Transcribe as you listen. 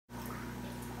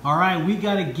All right, we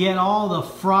got to get all the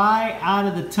fry out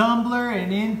of the tumbler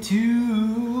and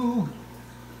into...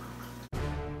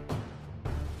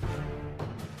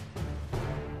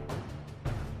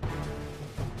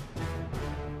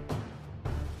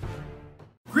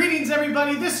 Greetings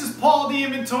everybody, this is Paul the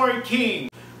Inventory King.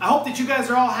 I hope that you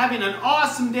guys are all having an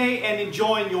awesome day and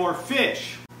enjoying your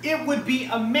fish. It would be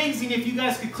amazing if you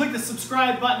guys could click the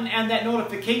subscribe button and that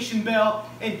notification bell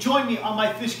and join me on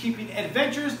my fish keeping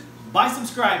adventures by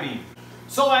subscribing.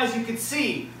 So as you can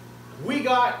see, we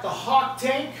got the hawk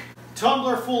tank,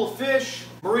 tumbler full of fish,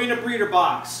 marina breeder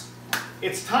box.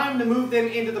 It's time to move them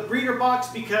into the breeder box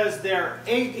because their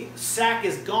egg sac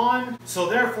is gone, so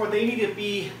therefore they need to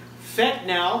be fed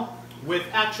now with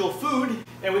actual food,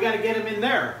 and we got to get them in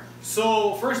there.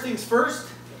 So first things first,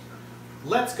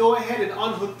 let's go ahead and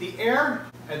unhook the air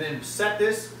and then set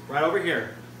this right over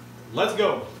here. Let's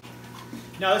go.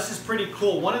 Now this is pretty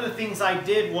cool. One of the things I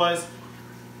did was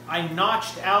I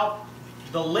notched out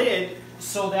the lid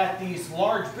so that these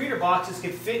large breeder boxes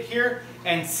could fit here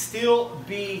and still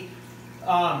be,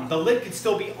 the lid could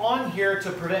still be on here to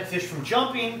prevent fish from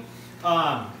jumping.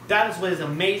 That is what is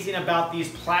amazing about these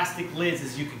plastic lids,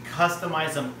 is you can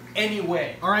customize them any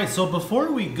way. All right, so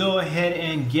before we go ahead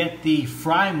and get the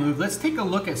fry moved, let's take a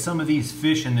look at some of these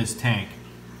fish in this tank.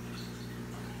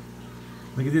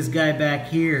 Look at this guy back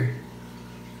here.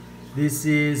 This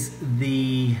is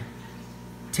the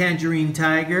tangerine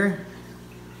tiger.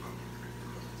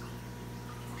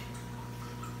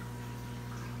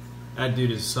 That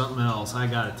dude is something else, I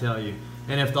gotta tell you.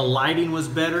 And if the lighting was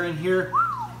better in here.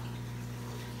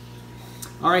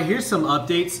 All right, here's some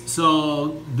updates.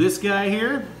 So this guy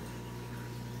here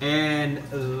and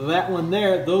that one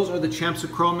there, those are the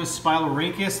Champsochromis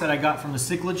spilorhynchus that I got from the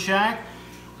cichlid shack.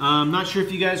 I'm not sure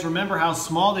if you guys remember how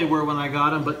small they were when I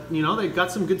got them, but you know, they've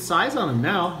got some good size on them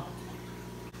now.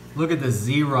 Look at the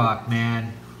Z-Rock,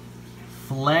 man.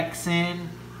 Flexing,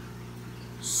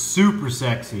 super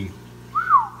sexy.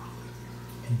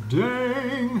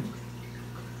 Dang.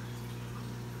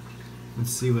 Let's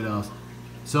see what else.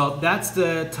 So that's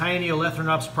the tiny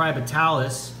Elethrinops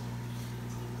priebitalis.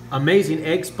 Amazing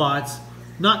egg spots.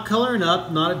 Not coloring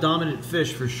up, not a dominant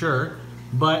fish for sure,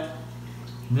 but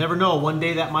you never know, one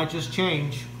day that might just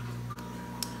change.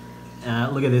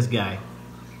 Look at this guy.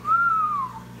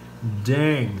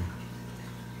 Dang.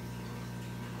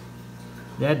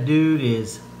 That dude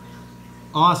is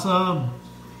awesome.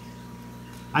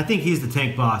 I think he's the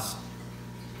tank boss.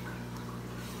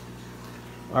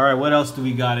 All right, what else do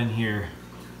we got in here?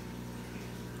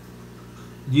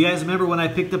 Do you guys remember when I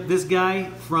picked up this guy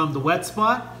from the wet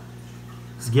spot?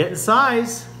 He's getting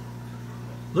size.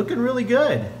 Looking really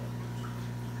good.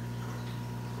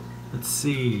 Let's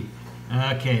see.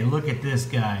 Okay, look at this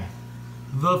guy.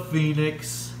 The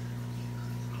Phoenix.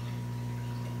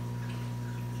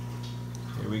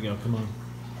 Here we go, come on.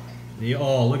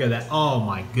 Oh, look at that. Oh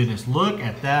my goodness, look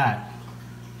at that.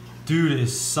 Dude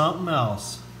is something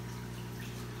else.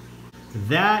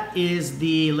 That is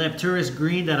the Lepturus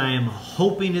green that I am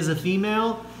hoping is a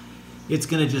female. It's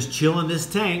gonna just chill in this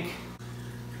tank.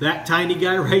 That tiny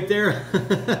guy right there,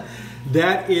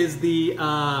 that is the,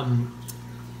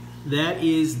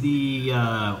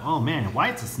 oh man,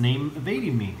 why is this name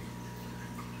evading me?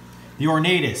 The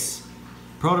Ornatus,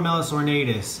 Protomelis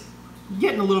ornatus.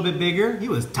 Getting a little bit bigger. He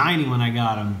was tiny when I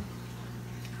got him.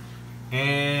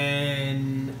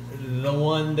 And the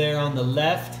one there on the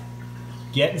left,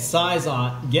 getting size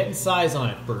on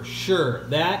it for sure.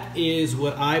 That is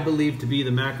what I believe to be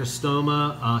the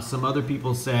macrostoma. Some other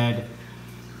people said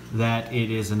that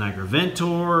it is a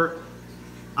nigroventor.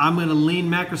 I'm gonna lean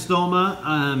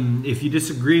macrostoma. If you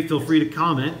disagree, feel free to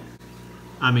comment.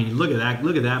 I mean, look at that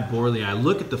borley.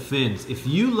 Look at the fins. If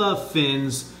you love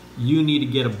fins, you need to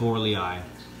get a borley.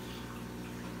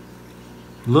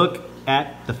 Look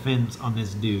at the fins on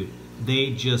this dude.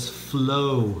 They just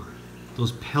flow.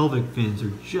 Those pelvic fins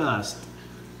are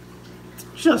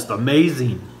just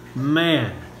amazing,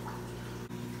 man.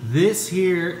 This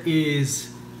here is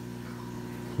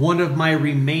one of my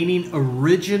remaining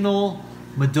original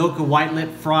Madoka white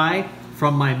lip fry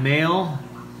from my male.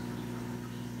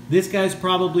 This guy's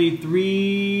probably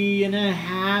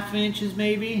 3.5 inches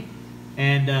maybe.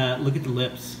 And look at the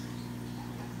lips.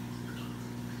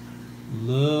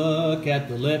 Look at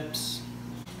the lips.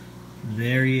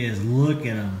 There he is. Look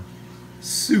at him.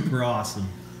 Super awesome.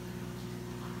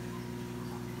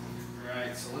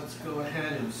 Alright, so let's go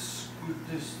ahead and scoop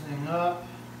this thing up.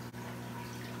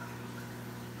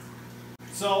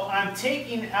 So I'm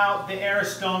taking out the air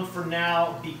stone for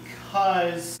now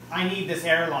because I need this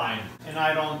airline and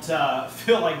I don't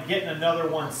feel like getting another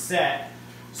one set.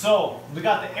 So we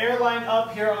got the air line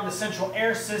up here on the central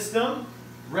air system,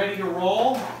 ready to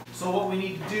roll. So what we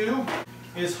need to do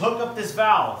is hook up this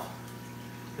valve.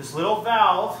 This little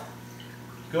valve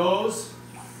goes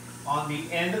on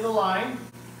the end of the line,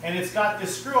 and it's got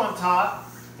this screw on top,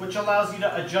 which allows you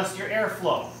to adjust your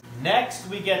airflow. Next,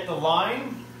 we get the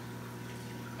line,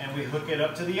 and we hook it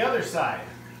up to the other side.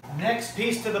 Next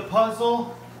piece to the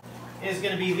puzzle is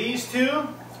going to be these two.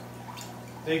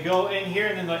 They go in here,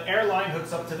 and then the air line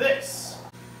hooks up to this.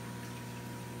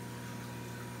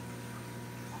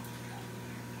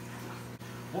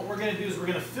 What we're going to do is we're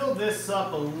going to fill this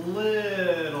up a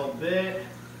little bit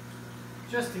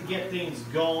just to get things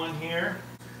going here.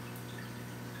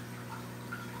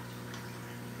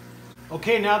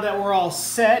 Okay, now that we're all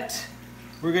set,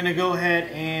 we're going to go ahead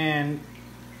and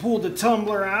pull the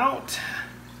tumbler out.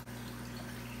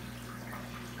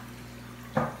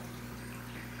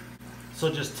 So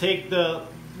just take the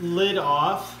lid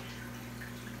off,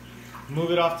 move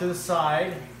it off to the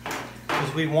side,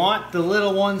 because we want the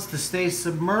little ones to stay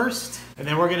submersed. And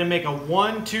then we're going to make a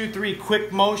 1, 2, 3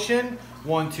 quick motion.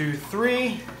 1, 2,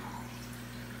 3.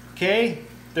 Okay,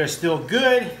 they're still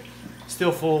good,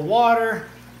 still full of water.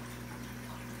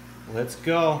 Let's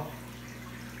go.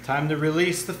 Time to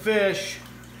release the fish.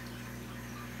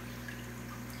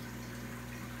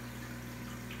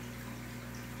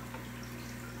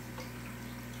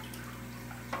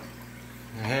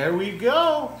 There we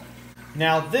go.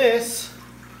 Now this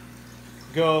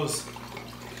goes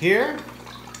here.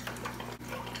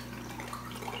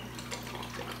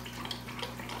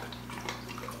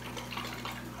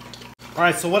 All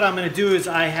right, so what I'm going to do is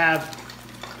I have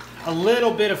a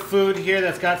little bit of food here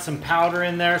that's got some powder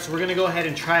in there. So we're going to go ahead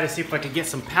and try to see if I can get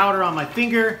some powder on my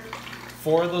finger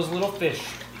for those little fish.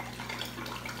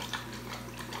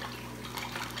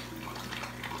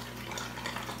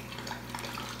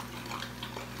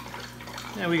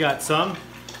 Yeah, we got some.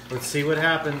 Let's see what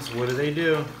happens. What do they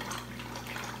do?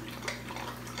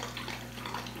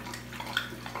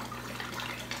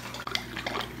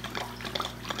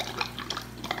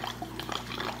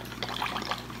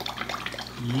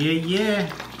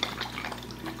 Yeah.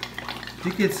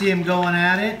 You can see him going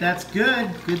at it. That's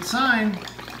good. Good sign.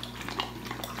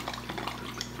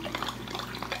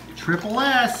 Triple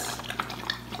S.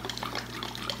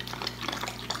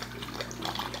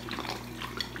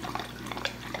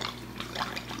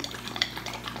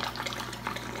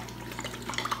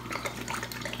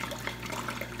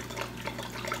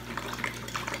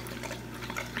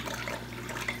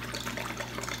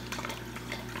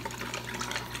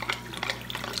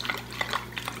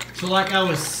 So like I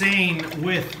was saying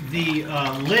with the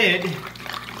lid,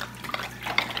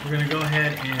 we're going to go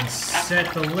ahead and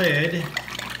set the lid.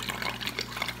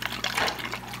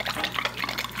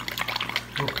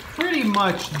 We're pretty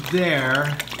much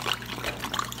there.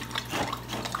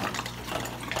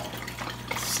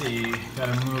 Let's see,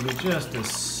 gotta move it just a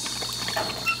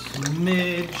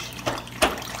smidge.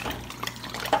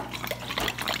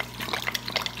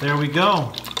 There we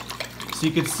go. So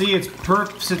you can see it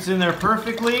sits in there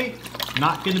perfectly.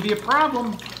 Not going to be a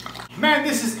problem. Man,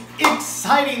 this is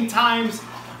exciting times.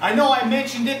 I know I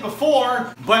mentioned it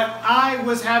before, but I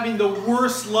was having the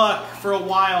worst luck for a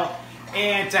while.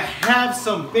 And to have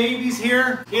some babies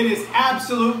here, it is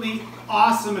absolutely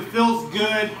awesome. It feels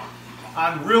good.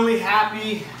 I'm really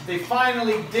happy. They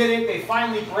finally did it. They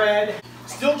finally bred.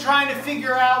 Still trying to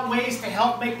figure out ways to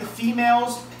help make the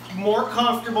females more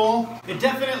comfortable. It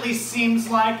definitely seems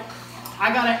like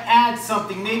I gotta add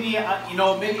something, maybe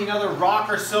maybe another rock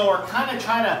or so, or kind of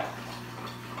try to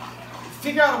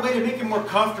figure out a way to make it more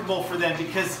comfortable for them,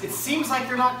 because it seems like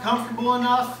they're not comfortable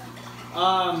enough.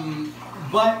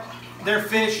 But they're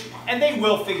fish, and they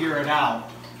will figure it out.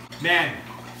 Man,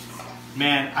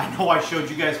 I know I showed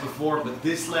you guys before, but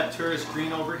this Lepturus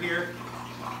green over here,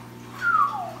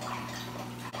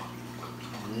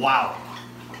 wow.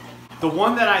 The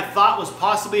one that I thought was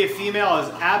possibly a female is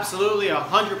absolutely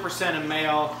 100% a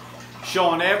male,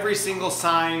 showing every single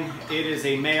sign it is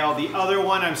a male. The other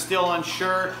one I'm still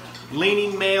unsure,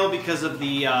 leaning male because of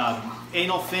the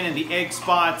anal fin and the egg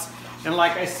spots. And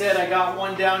like I said, I got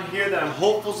one down here that I'm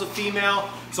hopeful is a female.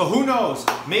 So who knows?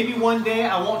 Maybe one day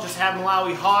I won't just have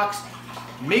Malawi hawks.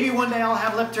 Maybe one day I'll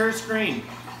have Lepturus green.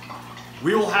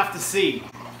 We will have to see.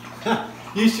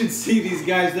 You should see these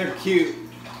guys, they're cute.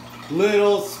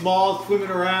 Little, small, swimming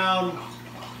around.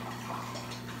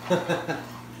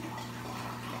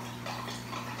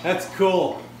 That's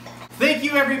cool. Thank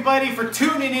you everybody for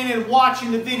tuning in and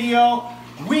watching the video.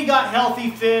 We got healthy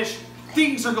fish.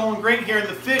 Things are going great here in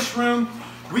the fish room.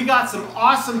 We got some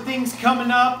awesome things coming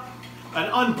up.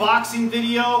 An unboxing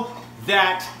video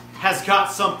that has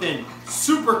got something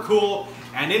super cool,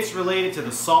 and it's related to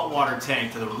the saltwater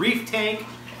tank, to the reef tank.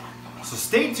 So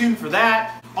stay tuned for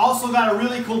that. Also got a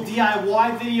really cool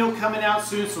DIY video coming out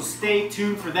soon, so stay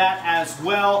tuned for that as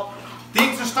well.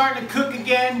 Things are starting to cook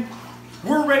again.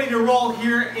 We're ready to roll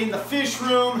here in the fish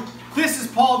room. This is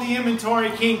Paul the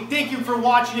Inventory King. Thank you for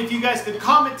watching. If you guys could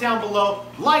comment down below,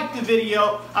 like the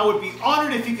video. I would be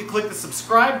honored if you could click the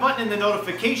subscribe button and the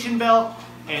notification bell.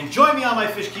 And join me on my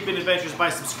fish keeping adventures by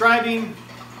subscribing.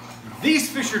 These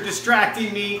fish are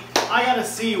distracting me. I gotta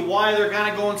see why they're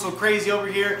kind of going so crazy over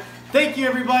here. Thank you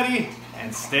everybody,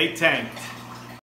 and stay tanked.